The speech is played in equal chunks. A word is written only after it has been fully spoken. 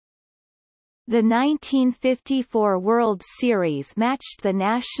The 1954 World Series matched the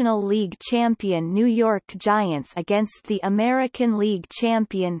National League champion New York Giants against the American League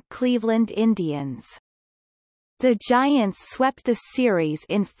champion Cleveland Indians. The Giants swept the series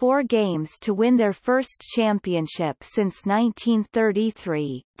in 4 games to win their first championship since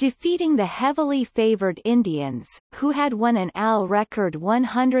 1933, defeating the heavily favored Indians, who had won an AL record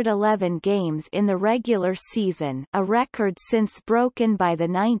 111 games in the regular season, a record since broken by the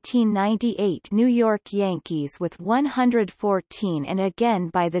 1998 New York Yankees with 114 and again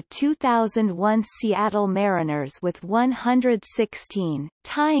by the 2001 Seattle Mariners with 116,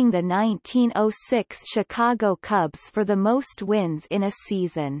 tying the 1906 Chicago Cubs for the most wins in a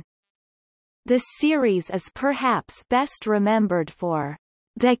season. The series is perhaps best remembered for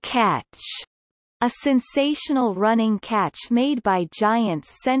 "The Catch," a sensational running catch made by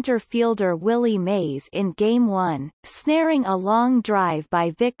Giants center fielder Willie Mays in Game 1, snaring a long drive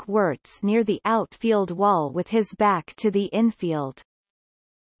by Vic Wertz near the outfield wall with his back to the infield.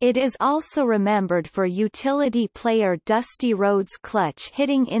 It is also remembered for utility player Dusty Rhodes' clutch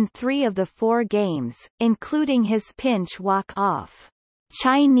hitting in 3 of the 4 games, including his pinch walk-off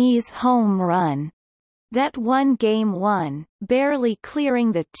Chinese home run that won Game 1, barely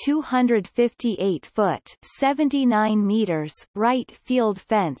clearing the 258-foot (79 meters) right field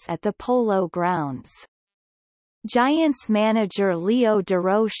fence at the Polo Grounds. Giants manager Leo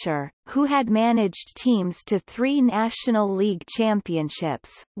Durocher, who had managed teams to 3 National League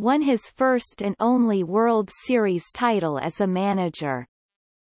championships, won his first and only World Series title as a manager.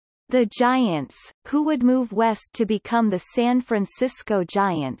 The Giants, who would move west to become the San Francisco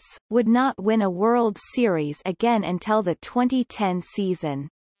Giants, would not win a World Series again until the 2010 season.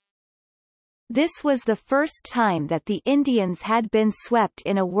 This was the first time that the Indians had been swept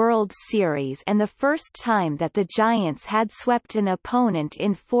in a World Series and the first time that the Giants had swept an opponent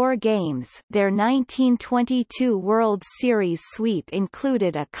in 4 games. Their 1922 World Series sweep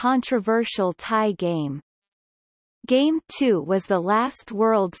included a controversial tie game. Game 2 was the last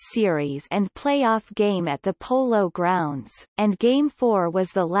World Series and playoff game at the Polo Grounds, and Game 4 was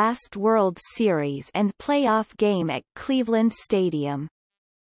the last World Series and playoff game at Cleveland Stadium.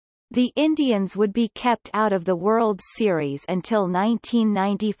 The Indians would be kept out of the World Series until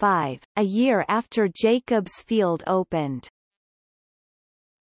 1995, a year after Jacobs Field opened.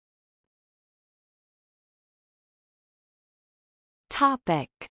 Topic.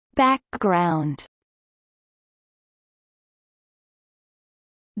 Background.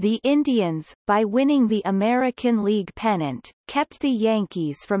 The Indians, by winning the American League pennant, kept the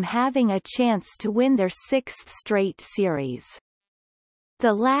Yankees from having a chance to win their 6th straight series.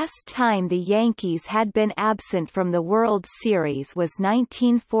 The last time the Yankees had been absent from the World Series was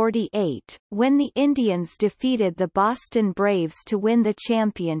 1948, when the Indians defeated the Boston Braves to win the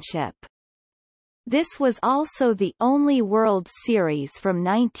championship. This was also the only World Series from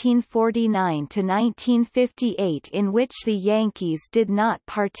 1949 to 1958 in which the Yankees did not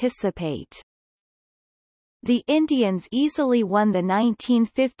participate. The Indians easily won the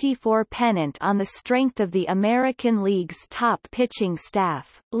 1954 pennant on the strength of the American League's top pitching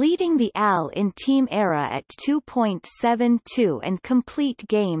staff, leading the AL in team era at 2.72 and complete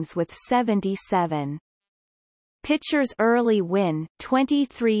games with 77. Pitchers' early win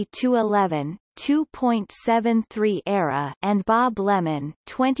 23-11, 2.73 era, and Bob Lemon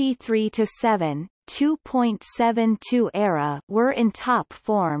 23-7, 2.72 era were in top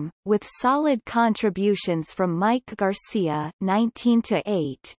form, with solid contributions from Mike Garcia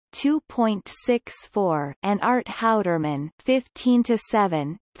 19-8, 2.64, and Art Houderman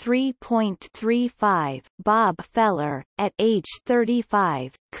 15-7, 3.35. Bob Feller, at age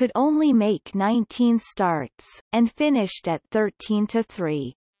 35, could only make 19 starts, and finished at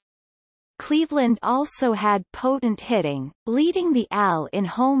 13-3. Cleveland also had potent hitting, leading the AL in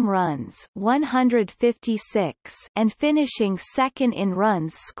home runs 156 and finishing second in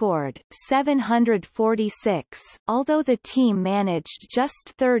runs scored 746, although the team managed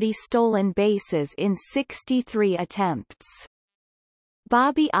just 30 stolen bases in 63 attempts.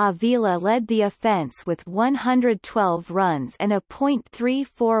 Bobby Avila led the offense with 112 runs and a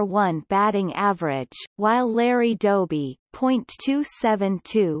 .341 batting average, while Larry Doby,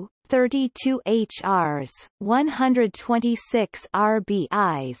 .272, 32 HRs, 126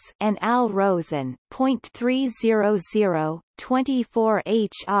 RBIs, and Al Rosen, .300, 24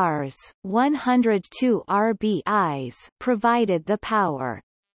 HRs, 102 RBIs, provided the power.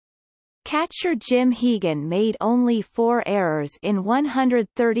 Catcher Jim Hegan made only 4 errors in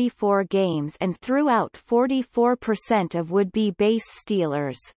 134 games and threw out 44% of would-be base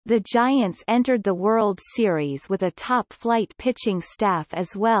stealers. The Giants entered the World Series with a top-flight pitching staff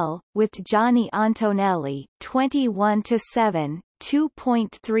as well, with Johnny Antonelli, 21-7,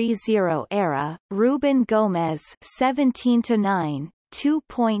 2.30 ERA, Ruben Gomez, 17-9,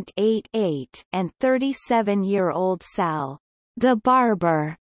 2.88, and 37-year-old Sal, the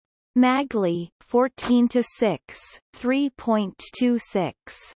Barber, Magley, 14-6, 3.26.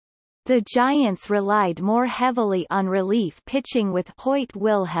 The Giants relied more heavily on relief pitching with Hoyt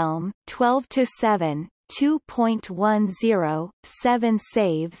Wilhelm, 12-7, 2.10, 7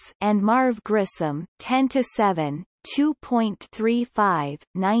 saves, and Marv Grissom, 10-7, 2.35,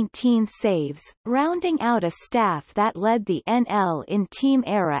 19 saves, rounding out a staff that led the NL in team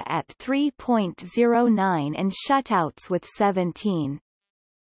ERA at 3.09 and shutouts with 17.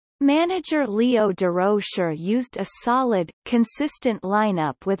 Manager Leo Durocher used a solid, consistent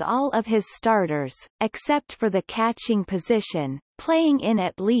lineup with all of his starters, except for the catching position, playing in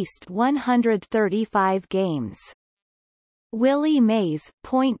at least 135 games. Willie Mays,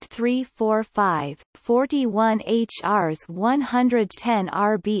 .345, 41 HRs 110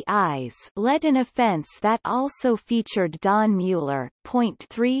 RBIs, led an offense that also featured Don Mueller,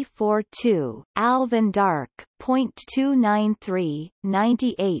 .342, Alvin Dark, .293,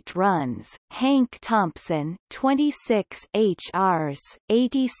 98 runs, Hank Thompson, 26 HRs,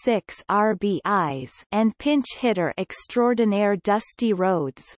 86 RBIs, and pinch hitter extraordinaire Dusty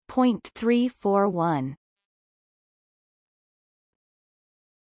Rhodes, .341.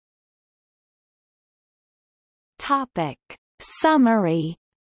 Topic. Summary.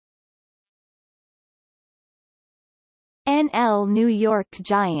 NL New York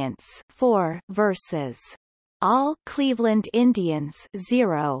Giants 4 versus All Cleveland Indians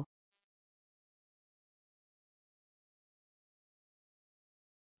 0.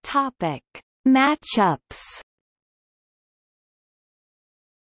 Topic. Matchups.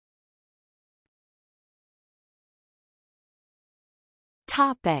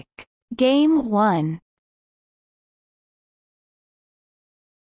 Topic. Game 1.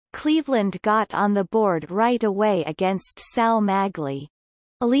 Cleveland got on the board right away against Sal Magley.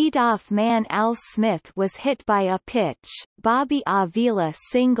 Leadoff man Al Smith was hit by a pitch, Bobby Avila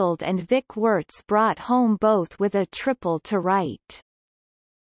singled and Vic Wertz brought home both with a triple to right.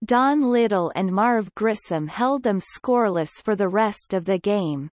 Don Little and Marv Grissom held them scoreless for the rest of the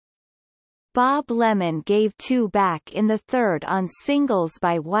game. Bob Lemon gave 2 back in the third on singles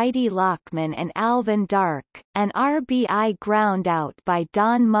by Whitey Lockman and Alvin Dark, an RBI groundout by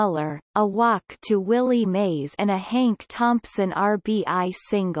Don Muller, a walk to Willie Mays and a Hank Thompson RBI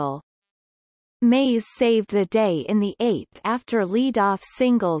single. Mays saved the day in the 8th after leadoff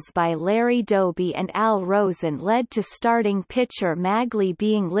singles by Larry Doby and Al Rosen led to starting pitcher Magley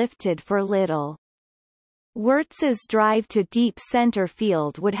being lifted for Little. Wertz's drive to deep center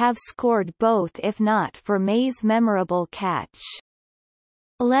field would have scored both if not for Mays' memorable catch.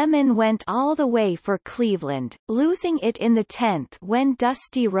 Lemon went all the way for Cleveland, losing it in the 10th when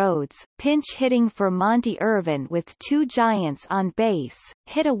Dusty Rhodes, pinch hitting for Monty Irvin with 2 Giants on base,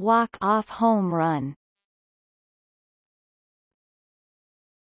 hit a walk-off home run.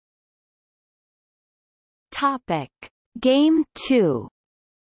 Topic. Game 2.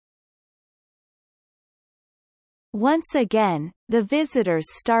 Once again, the visitors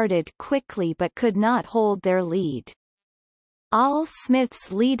started quickly but could not hold their lead. Al Smith's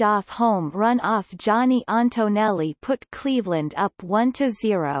leadoff home run off Johnny Antonelli put Cleveland up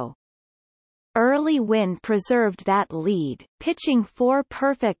 1-0. Early win preserved that lead, pitching 4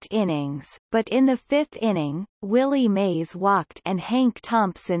 perfect innings, but in the 5th inning, Willie Mays walked and Hank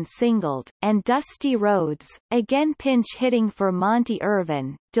Thompson singled, and Dusty Rhodes, again pinch hitting for Monty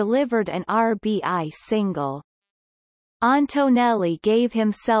Irvin, delivered an RBI single. Antonelli gave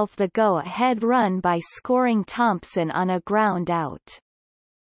himself the go-ahead run by scoring Thompson on a ground-out.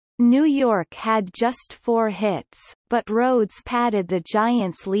 New York had just 4 hits, but Rhodes padded the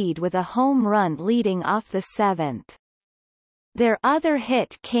Giants' lead with a home run leading off the 7th. Their other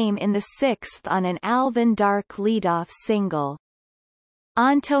hit came in the 6th on an Alvin Dark leadoff single.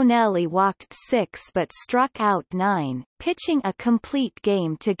 Antonelli walked 6 but struck out 9, pitching a complete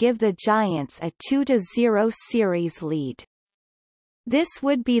game to give the Giants a 2-0 series lead. This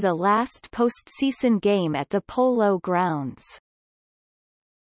would be the last postseason game at the Polo Grounds.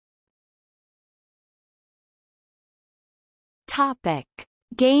 Topic.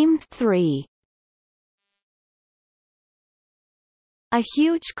 Game 3. A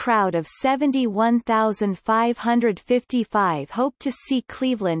huge crowd of 71,555 hoped to see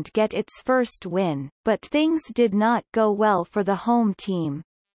Cleveland get its first win, but things did not go well for the home team.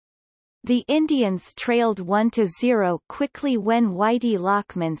 The Indians trailed 1-0 quickly when Whitey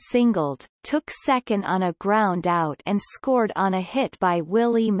Lockman singled, took second on a ground out and scored on a hit by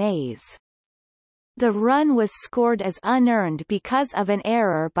Willie Mays. The run was scored as unearned because of an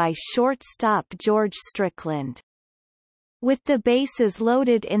error by shortstop George Strickland. With the bases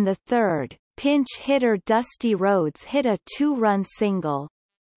loaded in the third, pinch hitter Dusty Rhodes hit a two-run single.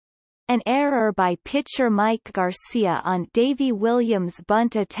 An error by pitcher Mike Garcia on Davey Williams'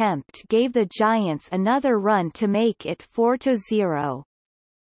 bunt attempt gave the Giants another run to make it 4-0.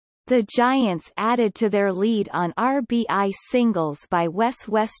 The Giants added to their lead on RBI singles by Wes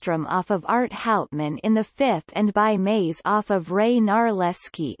Westrom off of Art Houtman in the fifth and by Mays off of Ray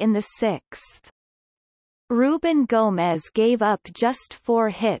Narleski in the sixth. Ruben Gomez gave up just 4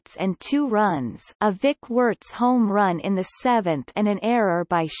 hits and 2 runs, a Vic Wertz home run in the seventh and an error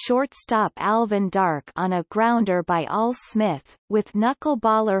by shortstop Alvin Dark on a grounder by Al Smith, with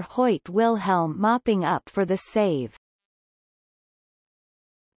knuckleballer Hoyt Wilhelm mopping up for the save.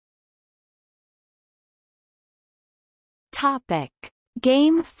 Topic: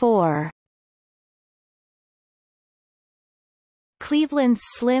 Game 4. Cleveland's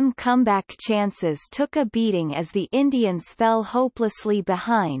slim comeback chances took a beating as the Indians fell hopelessly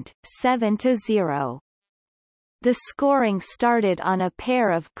behind, 7-0. The scoring started on a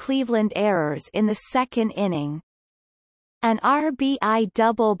pair of Cleveland errors in the second inning. An RBI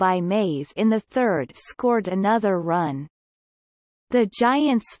double by Mays in the third scored another run. The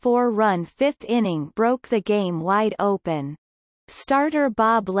Giants' 4-run fifth inning broke the game wide open. Starter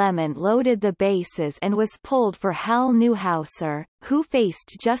Bob Lemon loaded the bases and was pulled for Hal Newhouser, who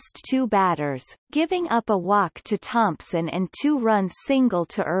faced just 2 batters, giving up a walk to Thompson and 2-run single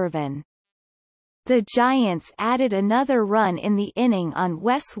to Irvin. The Giants added another run in the inning on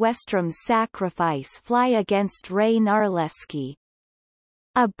Wes Westrom's sacrifice fly against Ray Narleski.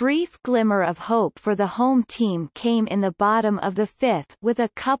 A brief glimmer of hope for the home team came in the bottom of the fifth with a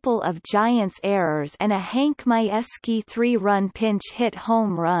couple of Giants errors and a Hank Majewski 3-run pinch hit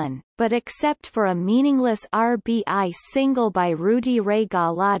home run, but except for a meaningless RBI single by Rudy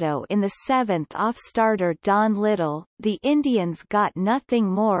Regalado in the seventh off starter Don Little, the Indians got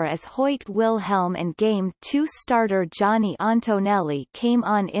nothing more as Hoyt Wilhelm and Game 2 starter Johnny Antonelli came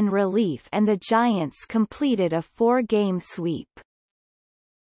on in relief and the Giants completed a 4-game sweep.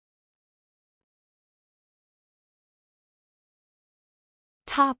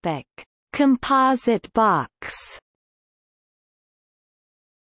 Topic: Composite box.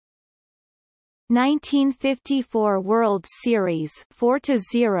 1954 World Series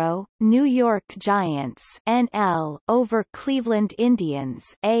 4-0 New York Giants NL over Cleveland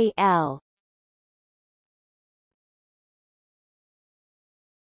Indians AL.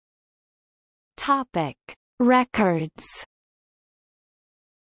 Topic: Records.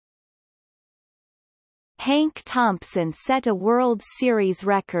 Hank Thompson set a World Series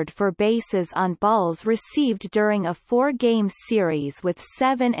record for bases on balls received during a 4-game series with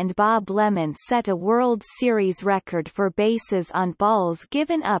 7 and Bob Lemon set a World Series record for bases on balls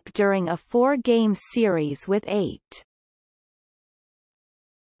given up during a 4-game series with 8.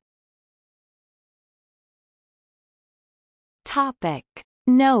 Topic: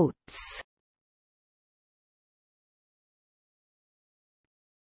 Notes.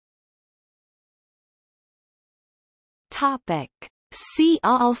 Topic: See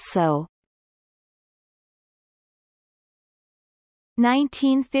also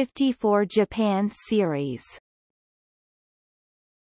 1954 Japan Series.